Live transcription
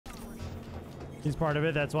He's part of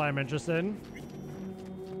it. That's why I'm interested.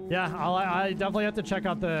 Yeah, I definitely have to check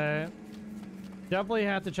out the... Definitely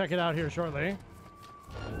have to check it out here shortly.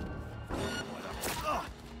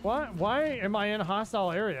 What? Why am I in a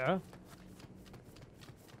hostile area?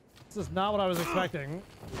 This is not what I was expecting.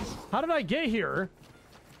 How did I get here?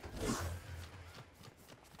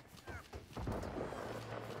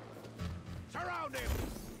 Surround him.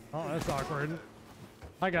 Oh, that's awkward.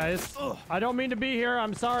 Hi, guys. I don't mean to be here.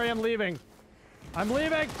 I'm sorry. I'm leaving. I'm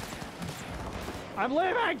leaving. I'm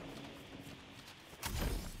leaving.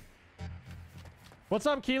 What's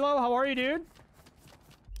up, Kilo? How are you, dude?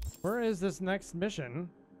 Where is this next mission?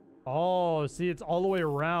 Oh, see, it's all the way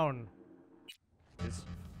around.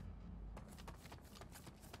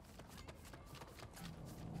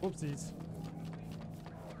 Whoopsies.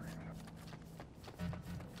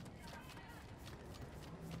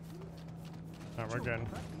 Oh, we're good.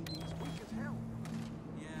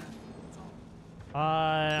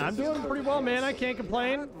 I'm doing pretty well, man. I can't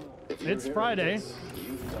complain. It's Friday.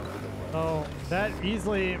 So that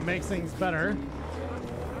easily makes things better.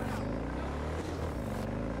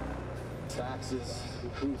 Taxes?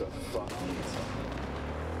 Who the fuck needs them?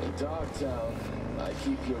 In Dogtown, I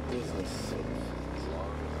keep your business safe as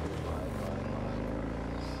long as you abide by my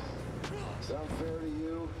rules. Sound fair to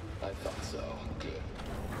you? I thought so. Good.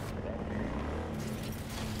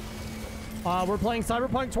 We're playing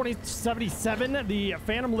Cyberpunk 2077, the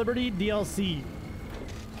Phantom Liberty DLC.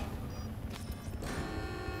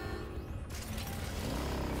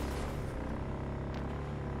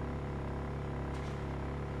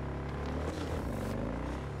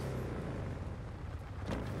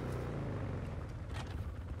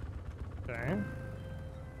 Okay.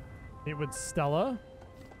 Meet with Stella.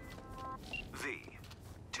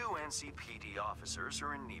 Two NCPD officers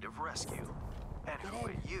are in need of rescue. And who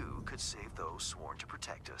but you could save those sworn to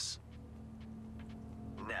protect us?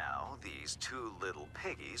 Now, these two little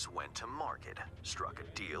piggies went to market, struck a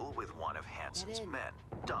deal with one of Hansen's men,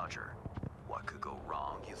 Dodger. What could go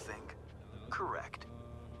wrong, you think? Correct.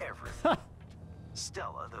 Everything.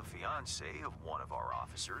 Stella, the fiancée of one of our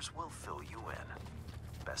officers, will fill you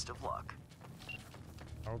in. Best of luck.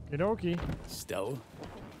 Okie dokie. Stella?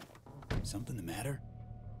 Something the matter?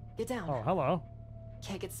 Get down. Oh, hello.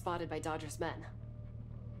 Can't get spotted by Dodger's men.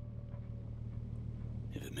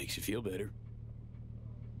 If it makes you feel better.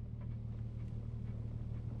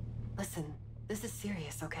 Listen, this is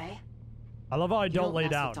serious, okay? I love how I don't lay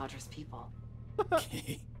mess down. with Dodger's people.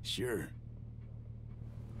 Okay, sure.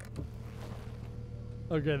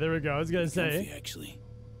 Okay, there we go. I was gonna say. Comfy, actually,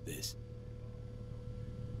 this.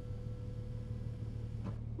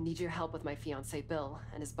 Need your help with my fiancé Bill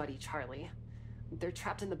and his buddy Charlie. They're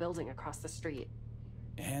trapped in the building across the street.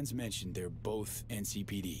 Hans mentioned they're both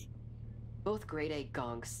NCPD. Both grade A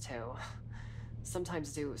gonks, too.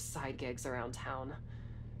 Sometimes do side gigs around town.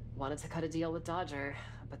 Wanted to cut a deal with Dodger,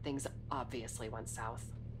 but things obviously went south.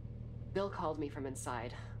 Bill called me from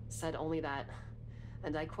inside, said only that,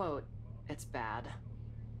 and I quote, "It's bad.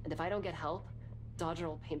 And if I don't get help, Dodger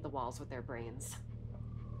will paint the walls with their brains."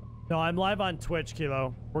 No, I'm live on Twitch,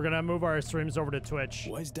 Kilo. We're gonna move our streams over to Twitch.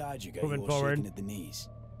 Why's Dodger got Moving you all forward. shaking at the knees?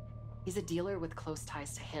 He's a dealer with close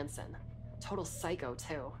ties to Hansen. Total psycho,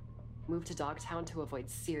 too. Moved to Dogtown to avoid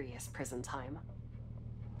serious prison time.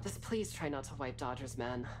 Just please try not to wipe Dodger's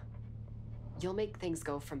men. You'll make things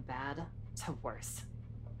go from bad to worse.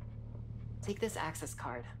 Take this access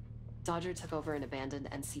card. Dodger took over an abandoned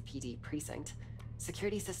NCPD precinct.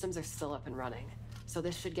 Security systems are still up and running, so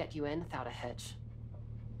this should get you in without a hitch.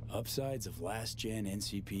 Upsides of last-gen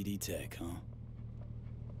NCPD tech, huh?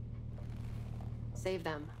 Save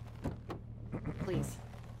them. Please.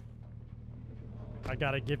 I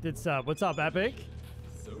got a gifted sub. What's up, Epic?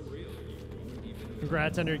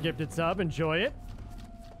 Congrats on your gifted sub. Enjoy it.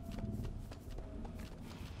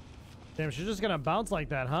 Damn, she's just gonna bounce like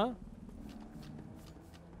that, huh?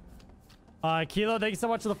 Kilo, thank you so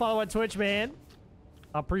much for the follow on Twitch, man.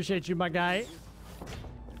 I appreciate you, my guy.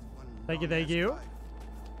 Thank you, thank you.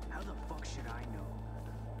 How the fuck should I know?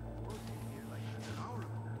 Worked in here like an hour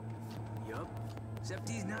ago. Yup. Except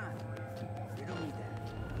he's not. We don't need that.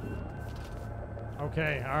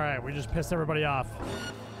 Okay, all right. We just pissed everybody off.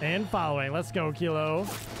 And following. Let's go, Kilo.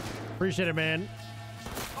 Appreciate it, man.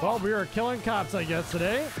 Well, we are killing cops, I guess,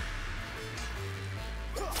 today.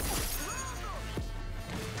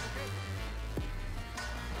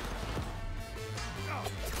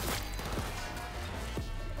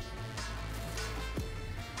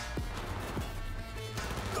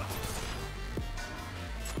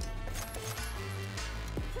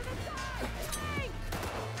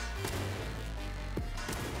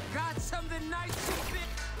 Got something nice to fit.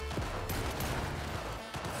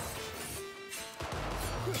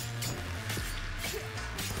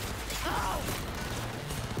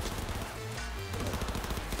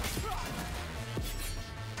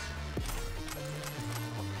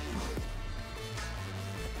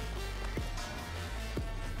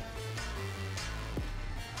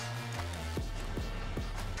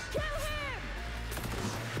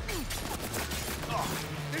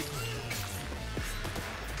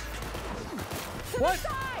 What?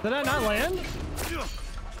 Did I not land?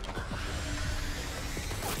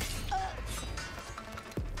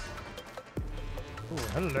 Ooh,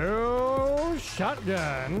 hello,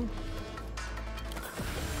 shotgun.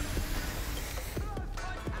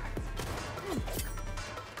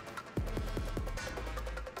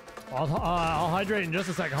 I'll hydrate in just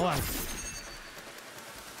a second. Hold on.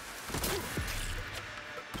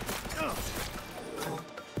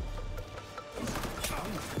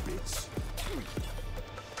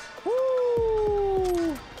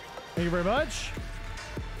 Woo! Thank you very much.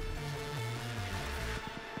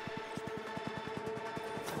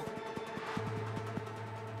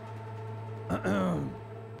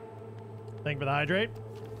 Thank you for the hydrate.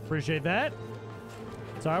 Appreciate that.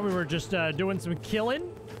 Sorry, we were just doing some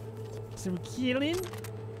killing. Some killing.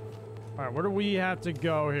 All right, where do we have to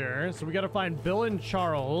go here? So we got to find Bill and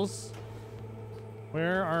Charles.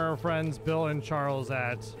 Where are our friends Bill and Charles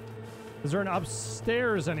at? Is there an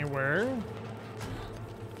upstairs anywhere?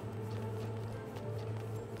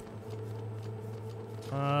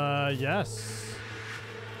 Yes.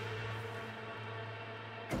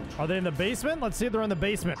 Are they in the basement? Let's see if they're in the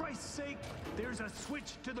basement. For Christ's sake, there's a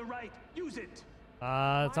switch to the right. Use it.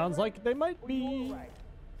 It sounds like they might be.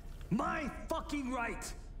 My fucking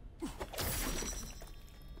right.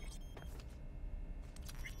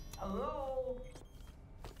 Hello?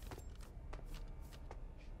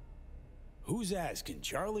 Who's asking,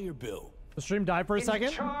 Charlie or Bill? The stream died for a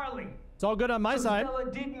second. Charlie. It's all good on my side. The fella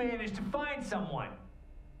did manage to find someone.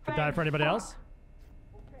 It died for anybody else?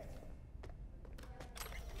 Okay.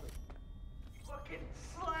 Fucking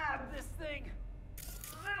slap this thing.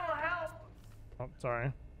 Little help. Oh,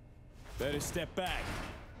 sorry. Better step back.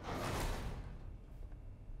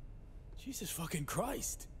 Jesus fucking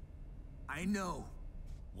Christ. I know.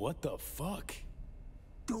 What the fuck?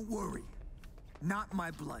 Don't worry. Not my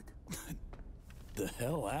blood. The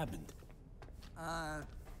hell happened?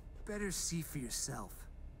 Better see for yourself.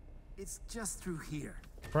 It's just through here.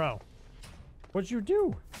 Bro, what'd you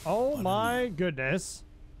do? Oh my goodness.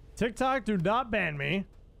 TikTok, do not ban me.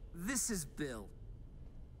 This is Bill.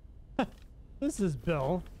 This is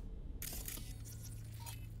Bill.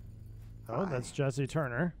 Oh, that's Jesse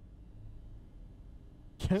Turner.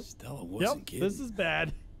 Stella wasn't kidding. This is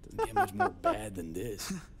bad. Doesn't get much more bad than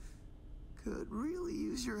this. Could really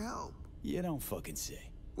use your help. You don't fucking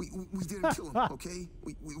say. We didn't kill him, okay?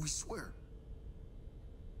 We swear.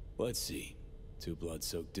 Let's see. 2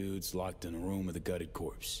 blood-soaked dudes locked in a room with a gutted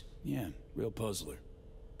corpse. Yeah, real puzzler.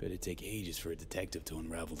 Bet it'd take ages for a detective to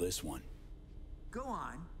unravel this one. Go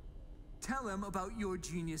on. Tell him about your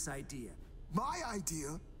genius idea. My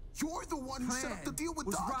idea? You're the one who set up the deal with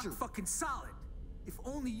was Dodger. rock fucking solid. If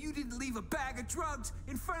only you didn't leave a bag of drugs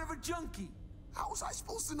in front of a junkie. How was I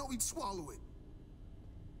supposed to know he'd swallow it?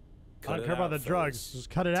 I don't care about the drugs. Just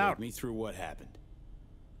cut it out. Take me through what happened.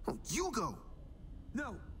 Oh, you go.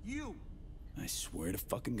 No, you. I swear to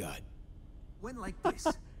fucking God. Went like this.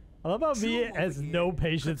 I love how V True has over no here.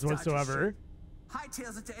 patience Clips Dodger's whatsoever. shit.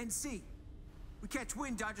 Hightails it to NC. We catch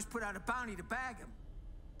wind Dodgers put out a bounty to bag him.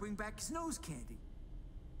 Bring back his nose candy.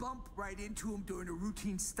 Bump right into him during a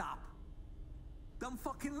routine stop. Dumb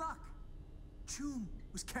fucking luck. Choom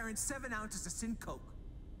was carrying 7 ounces of sin coke.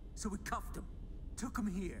 So we cuffed him. Took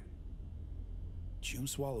him here. Jim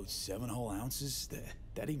swallowed 7 whole ounces?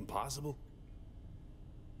 That even possible?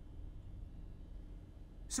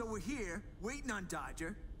 So we're here, waiting on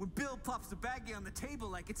Dodger, when Bill plops the baggie on the table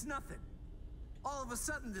like it's nothing. All of a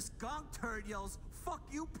sudden, this gonk turd yells, "Fuck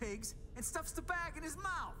you, pigs," and stuffs the bag in his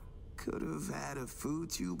mouth. Could have had a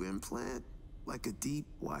food tube implant, like a deep,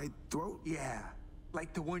 wide throat. Yeah,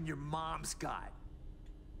 like the one your mom's got.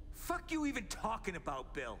 Fuck you even talking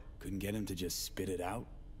about, Bill. Couldn't get him to just spit it out?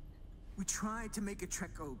 We tried to make a fuck.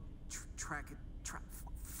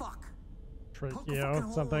 Poke a fucking Tracheo, hole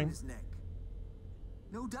in something. his neck.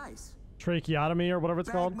 No dice. Tracheotomy or whatever it's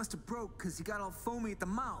Bag called. must have broke because he got all foamy at the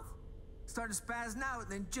mouth. Started spazzing out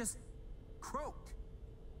and then just croaked.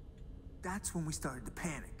 That's when we started to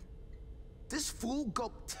panic. This fool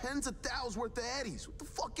gulped tens of thousands worth of Eddies. What the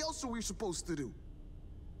fuck else are we supposed to do?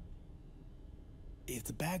 If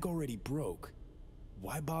the bag already broke,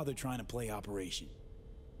 why bother trying to play Operation?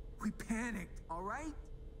 We panicked, all right?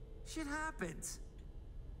 Shit happens.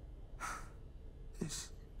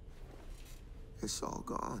 It's all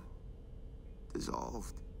gone.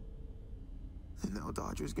 Dissolved. And now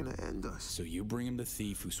Dodger's gonna end us. So you bring him the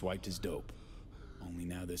thief who swiped his dope. Only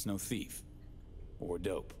now there's no thief. Or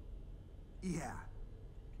dope. Yeah.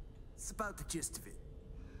 It's about the gist of it.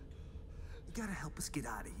 You gotta help us get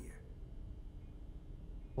out of here.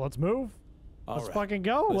 Let's move. All Let's right, fucking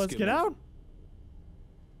go. Let's get out.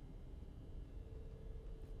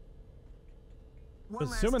 One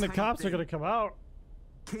last Assuming the tiny cops are thing. gonna come out.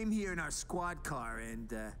 Came here in our squad car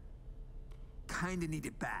and kinda need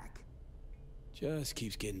it back. Just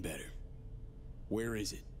keeps getting better. Where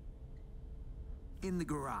is it? In the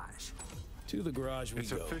garage. To the garage we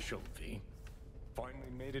It's go. official, V. Finally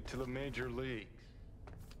made it to the major leagues.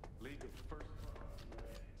 League of First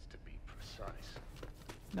Class, to be precise.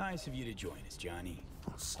 Nice of you to join us, Johnny.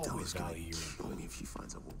 Oh, Stella's Always gonna value your kill me if she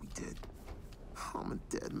finds out what we did. I'm a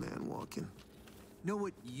dead man walking. Know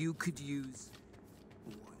what you could use?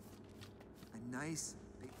 What? A nice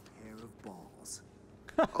big pair of balls.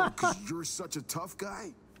 Oh, because you're such a tough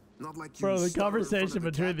guy? Not like you Bro, the stutter in front conversation of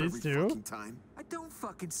the between cap these every two. fucking time. I don't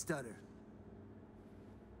fucking stutter.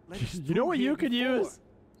 Let us You know through what here you could before. use?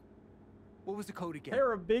 What was the code again?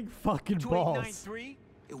 Pair of big fucking balls. 2893?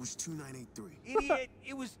 It was 2983. Idiot,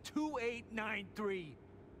 it was 2893.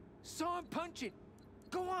 Saw him punch it.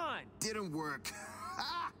 Go on. Didn't work.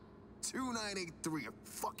 2983. I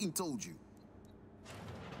fucking told you.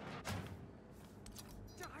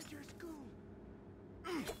 Dodgers go.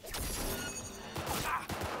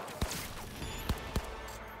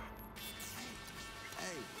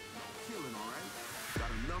 Hey, killing all right? Got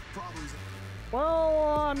enough problems.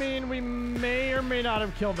 Well, I mean, we may or may not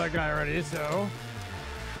have killed that guy already, so.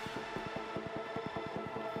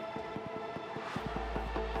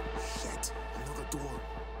 Shit, another door.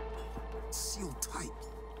 Sealed tight.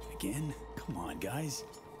 Again? Come on, guys.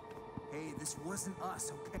 Hey, this wasn't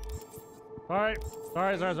us, okay? Alright.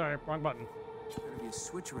 Sorry. Wrong button. Gotta be a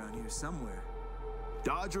switch around here somewhere.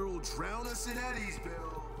 Dodger will drown us in eddies,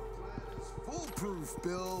 Bill. The plan is foolproof,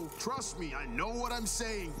 Bill. Trust me, I know what I'm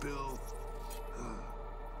saying, Bill.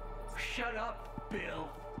 Shut up, Bill.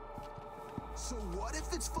 So what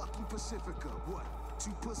if it's fucking Pacifica? What?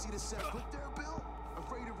 Too pussy to set foot there, Bill?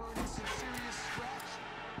 Afraid of earning some serious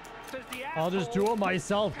scratch? I'll just do it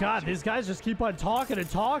myself. God, these guys just keep on talking and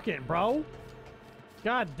talking, bro.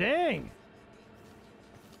 God dang.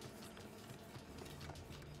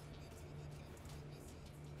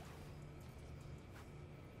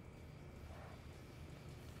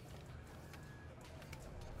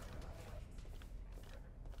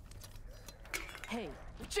 Hey,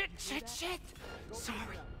 Shit! Sorry.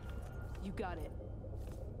 you got it.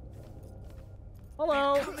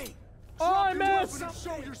 Hello. Coming. Oh, I missed.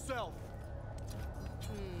 Show yourself.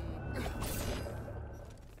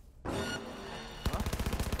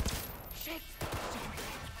 Shit!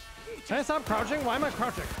 Sorry. Can I stop crouching? Why am I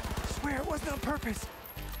crouching? Swear it wasn't on purpose.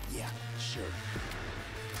 Yeah, sure.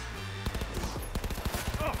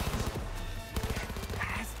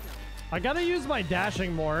 I gotta use my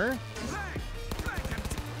dashing more.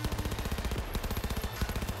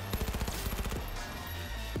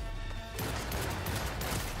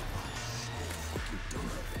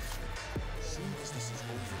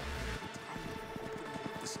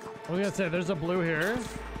 I was gonna say, there's a blue here.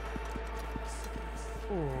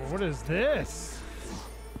 Ooh, what is this?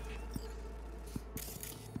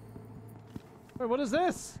 Wait, what is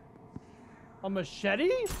this? A machete?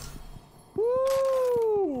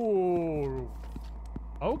 Ooh.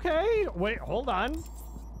 Okay. Wait, hold on.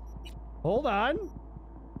 Hold on.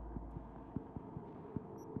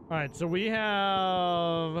 All right, so we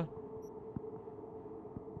have...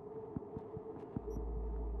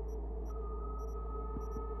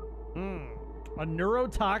 a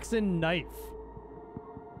neurotoxin knife.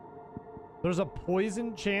 There's a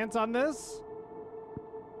poison chance on this.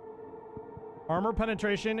 Armor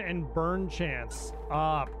penetration and burn chance.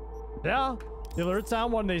 Yeah. The alert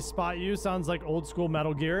sound when they spot you sounds like old school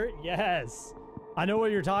Metal Gear. Yes. I know what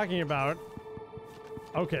you're talking about.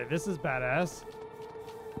 Okay, this is badass.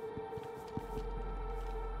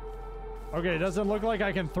 Okay, it doesn't look like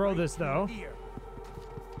I can throw this though. Here.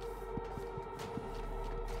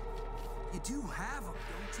 You do have them,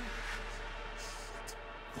 don't you? Shit.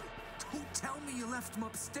 Wait, don't tell me you left them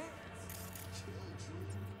upstairs.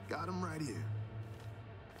 Got him right here.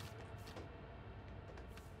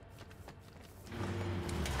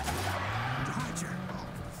 Dodger.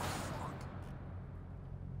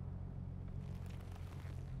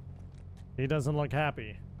 He doesn't look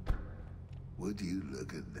happy. Would you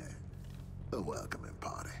look at that? A welcoming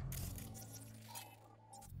party.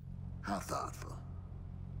 How thoughtful.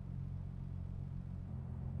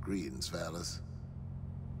 Greetings, fellas.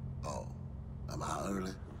 Oh, am I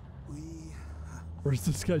early? Where's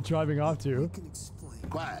this guy driving off to? Can explain.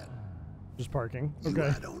 Quiet. Just parking. You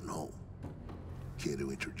Okay. I don't know. Care to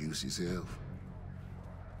introduce yourself?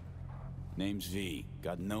 Name's V.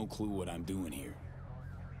 Got no clue what I'm doing here.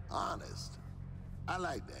 Honest. I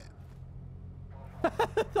like that.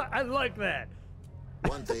 I like that.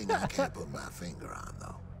 One thing I can't put my finger on,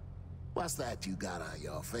 though. What's that you got on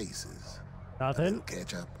your faces? Nothing.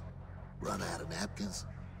 Ketchup? Run out of napkins?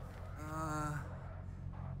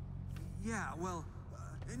 Yeah, well,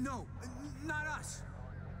 no, not us,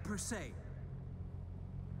 per se.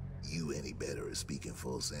 You any better at speaking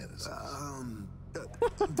full sentences?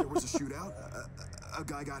 There was a shootout. A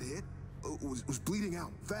guy got hit. Was bleeding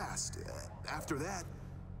out fast. After that,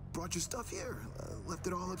 brought your stuff here. Left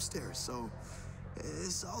it all upstairs, so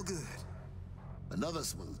it's all good. Another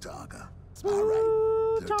smooth talker. All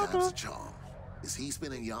right. Third time's a charm. Is he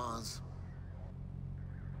spinning yarns?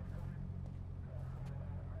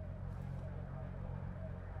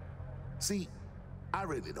 See, I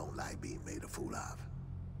really don't like being made a fool of.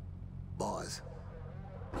 Boys.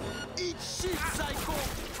 Eat shit, psycho!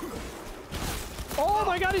 Oh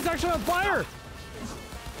my god, he's actually on fire!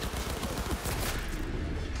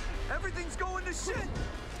 Everything's going to shit!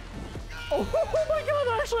 Oh my god,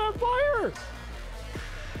 they're actually on fire!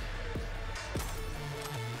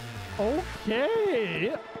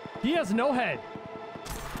 Okay. He has no head.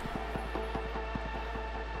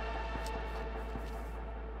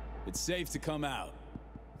 It's safe to come out.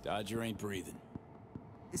 Dodger ain't breathing.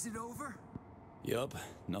 Is it over? Yup,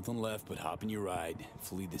 nothing left but hop in your ride,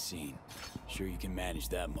 flee the scene. Sure you can manage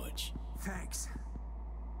that much. Thanks.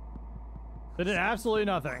 They did absolutely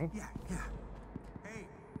nothing. Yeah. Hey,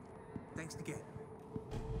 thanks again.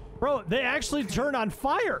 Bro, they actually turn on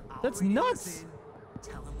fire. That's nuts.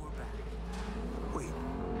 Tell him we're back. Wait,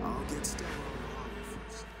 I'll get Stella on the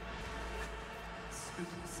first. Suit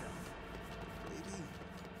yourself. Maybe.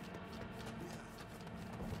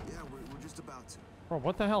 Yeah, we're just about to. Bro,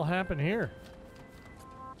 what the hell happened here?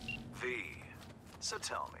 V, so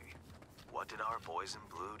tell me, what did our boys in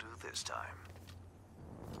blue do this time?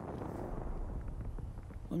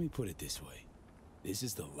 Let me put it this way. This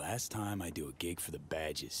is the last time I do a gig for the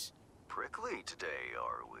badges. Prickly today,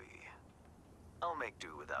 are we? I'll make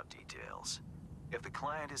do without details. If the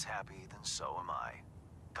client is happy, then so am I.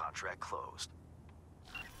 Contract closed.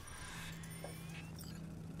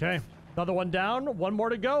 Okay, another one down, one more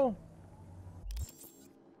to go.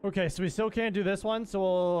 Okay, so we still can't do this one,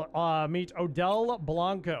 so we'll meet Odell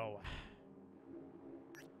Blanco.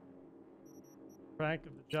 Track the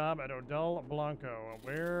job at Odell Blanco.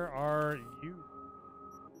 Where are you?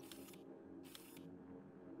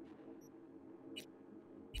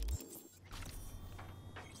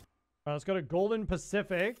 Let's go to Golden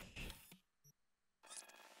Pacific.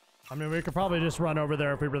 I mean, we could probably just run over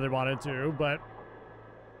there if we really wanted to, but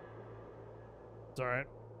it's all right.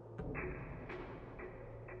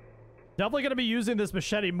 Definitely gonna be using this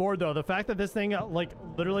machete more though. The fact that this thing like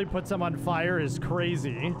literally puts them on fire is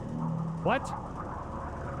crazy. What?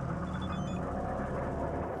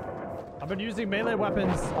 I've been using melee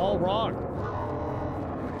weapons all wrong.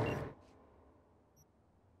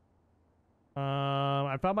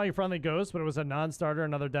 I found my friendly ghost, but it was a non-starter,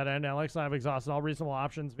 another dead end. Alex and I have exhausted all reasonable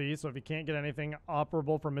options, V, so if you can't get anything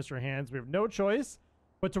operable from Mr. Hands, we have no choice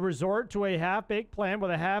but to resort to a half-baked plan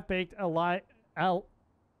with a half-baked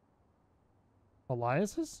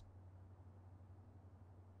Elias's?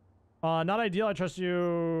 Not ideal. I trust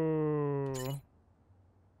you.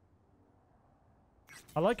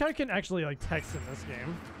 I like how I can actually like text in this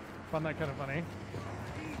game. Found that kind of funny.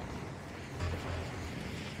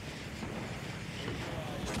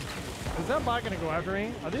 Is that bot gonna go after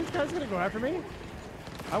me? Are these guys gonna go after me?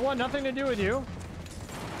 I want nothing to do with you.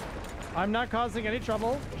 I'm not causing any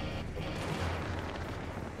trouble.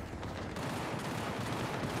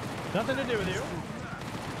 Nothing to do with you.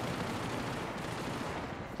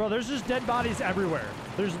 Bro, there's just dead bodies everywhere.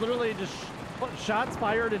 There's literally just shots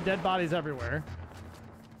fired and dead bodies everywhere.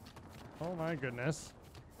 Oh my goodness.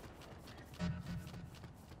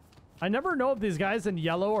 I never know if these guys in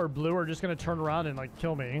yellow or blue are just gonna turn around and like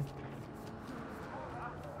kill me.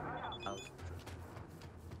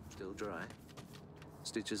 Still dry.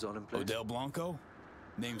 Stitches all in place. Odell Blanco?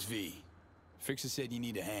 Name's V. Fixer said you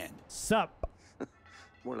need a hand. Sup?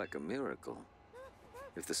 More like a miracle.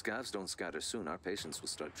 If the scavs don't scatter soon, our patients will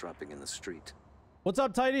start dropping in the street. What's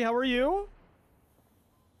up, Tidy? How are you?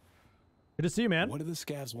 Good to see you, man. What do the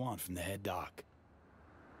scavs want from the head doc?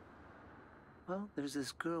 Well, there's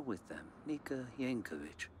this girl with them, Nika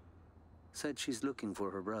Yankovic. Said she's looking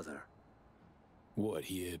for her brother. What,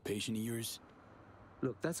 he a patient of yours?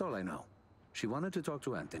 Look, that's all I know. She wanted to talk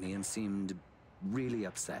to Anthony and seemed really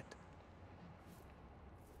upset.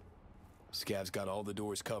 Scavs got all the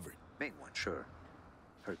doors covered. Main one, sure.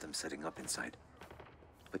 Heard them setting up inside.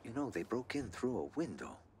 But you know, they broke in through a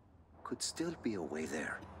window. Could still be a way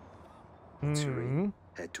there. Once you're in,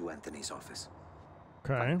 head to Anthony's office.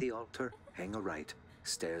 Okay. Find the altar, hang a right.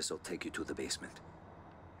 Stairs will take you to the basement.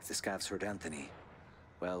 If the scavs hurt Anthony,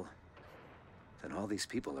 well, then all these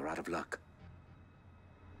people are out of luck.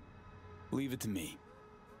 Leave it to me.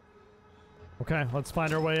 Okay, let's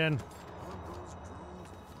find our way in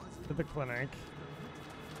to the clinic.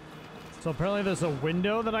 So apparently there's a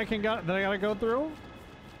window that I gotta go through.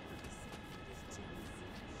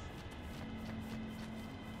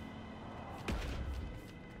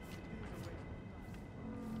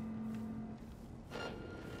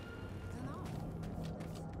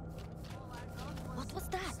 What was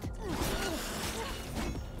that?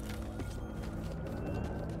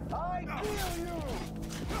 I kill you!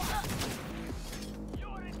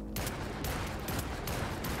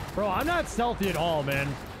 Bro, I'm not stealthy at all,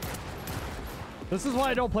 man. This is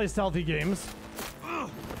why I don't play stealthy games. I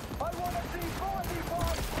want to see body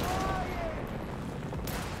flying!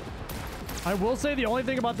 I will say the only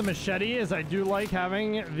thing about the machete is I do like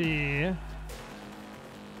having the...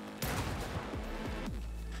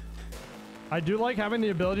 I do like having the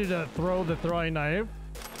ability to throw the throwing knife.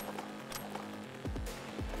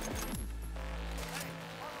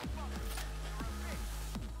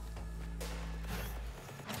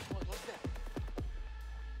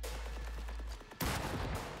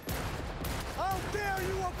 How dare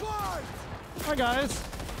you abort! Hi, guys.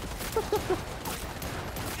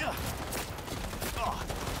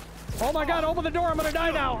 Oh my god, open the door. I'm gonna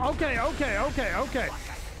die now. Okay, okay, okay, okay.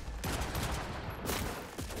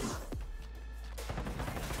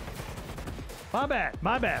 My bad,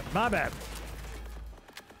 my bad, my bad.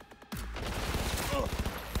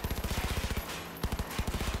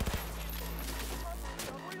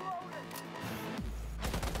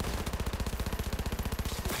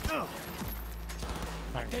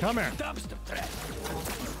 Alright, come here.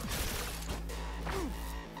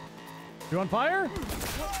 You on fire?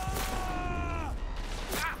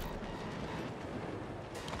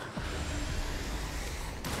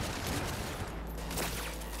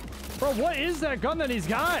 Bro, what is that gun that he's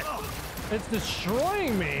got? It's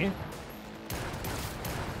destroying me.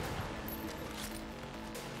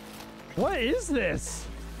 What is this?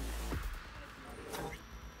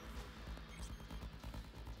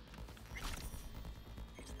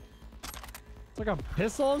 It's like a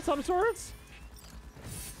pistol of some sorts?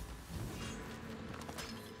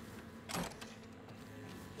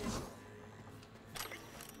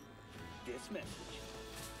 This message.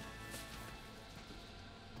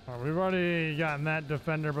 We've already gotten that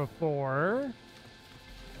defender before.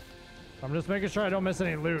 I'm just making sure I don't miss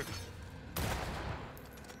any loot.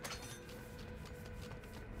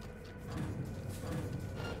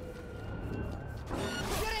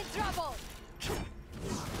 You're in trouble!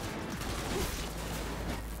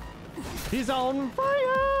 He's on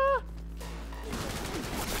fire!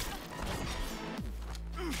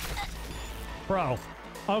 Bro.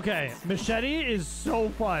 Okay, machete is so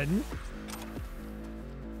fun.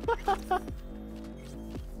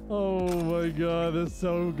 Oh my god, that's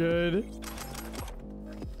so good.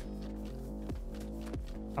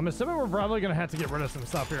 I'm assuming we're probably gonna have to get rid of some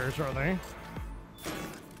stuff here shortly.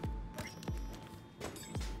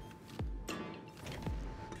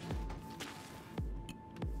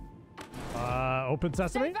 Open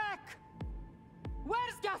sesame? Stay back!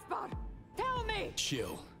 Where's Gaspar? Tell me!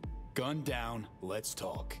 Chill. Gun down, let's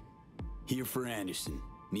talk. Here for Anderson.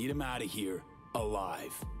 Need him out of here,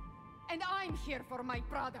 alive. And I'm here for my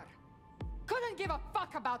brother. Couldn't give a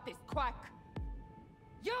fuck about this quack.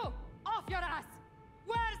 You! Off your ass!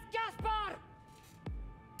 Where's Gaspar?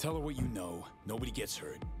 Tell her what you know. Nobody gets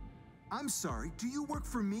hurt. I'm sorry, do you work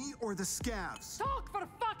for me or the scavs? Talk for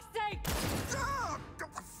fuck's sake! Ah,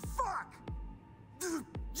 fuck!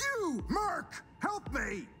 You, Merc! Help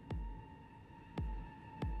me!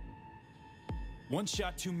 One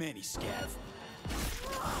shot too many, Scav.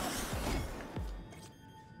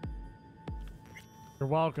 You're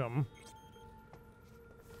welcome.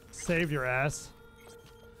 Save your ass.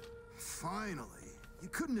 Finally. You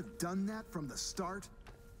couldn't have done that from the start?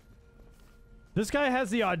 This guy has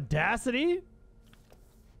the audacity?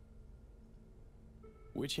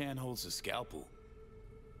 Which hand holds the scalpel?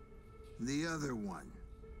 The other one.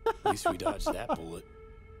 At least we dodged that bullet.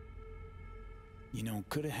 You know,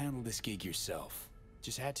 could have handled this gig yourself.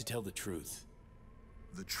 Just had to tell the truth.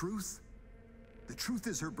 The truth? The truth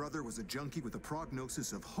is her brother was a junkie with a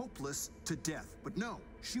prognosis of hopeless to death. But no,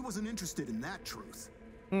 she wasn't interested in that truth.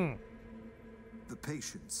 The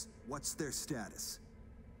patients, what's their status?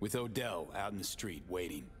 With Odell out in the street,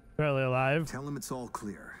 waiting. Barely alive. Tell him it's all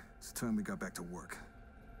clear. It's time we got back to work.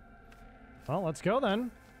 Well, let's go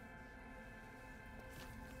then.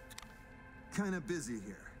 Kinda busy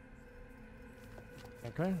here.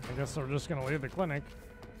 Okay, I guess we're just gonna leave the clinic.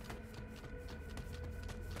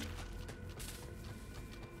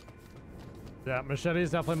 Yeah, machete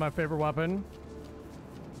is definitely my favorite weapon.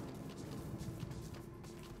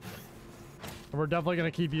 And we're definitely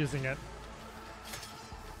going to keep using it.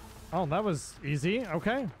 Oh, that was easy.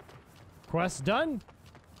 Okay. Quest done.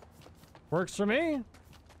 Works for me.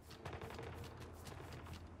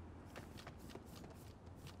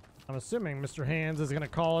 I'm assuming Mr. Hands is going to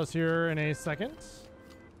call us here in a second.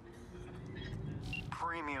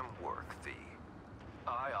 Premium work, V.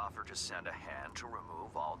 I offered to send a hand to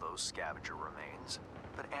remove all those scavenger remains,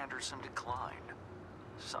 but Anderson declined.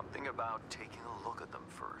 Something about taking a look at them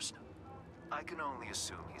first. I can only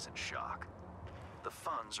assume he's in shock. The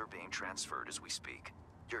funds are being transferred as we speak.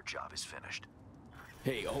 Your job is finished.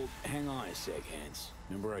 Hey, hang on a sec, Hans.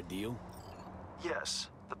 Remember our deal? Yes,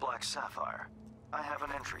 the Black Sapphire. I have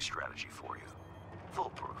an entry strategy for you.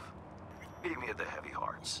 Foolproof. Meet me at the Heavy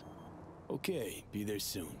Hearts. Okay, be there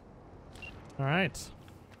soon. All right.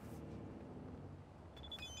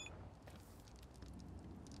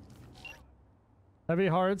 Heavy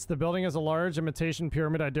Hearts. The building is a large imitation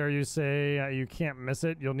pyramid. I dare you say you can't miss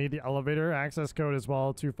it. You'll need the elevator. Access code as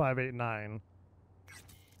well, 2589.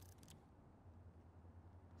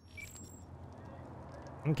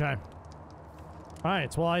 Okay. All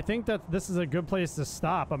right. Well, I think that this is a good place to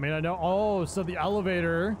stop. I mean, I know. Oh, so the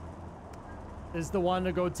elevator is the one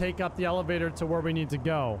to go take up the elevator to where we need to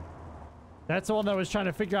go. That's the one that I was trying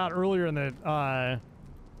to figure out earlier in the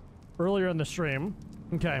stream.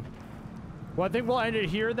 Okay. Well, I think we'll end it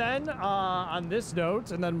here then on this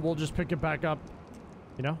note, and then we'll just pick it back up,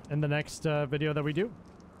 you know, in the next video that we do.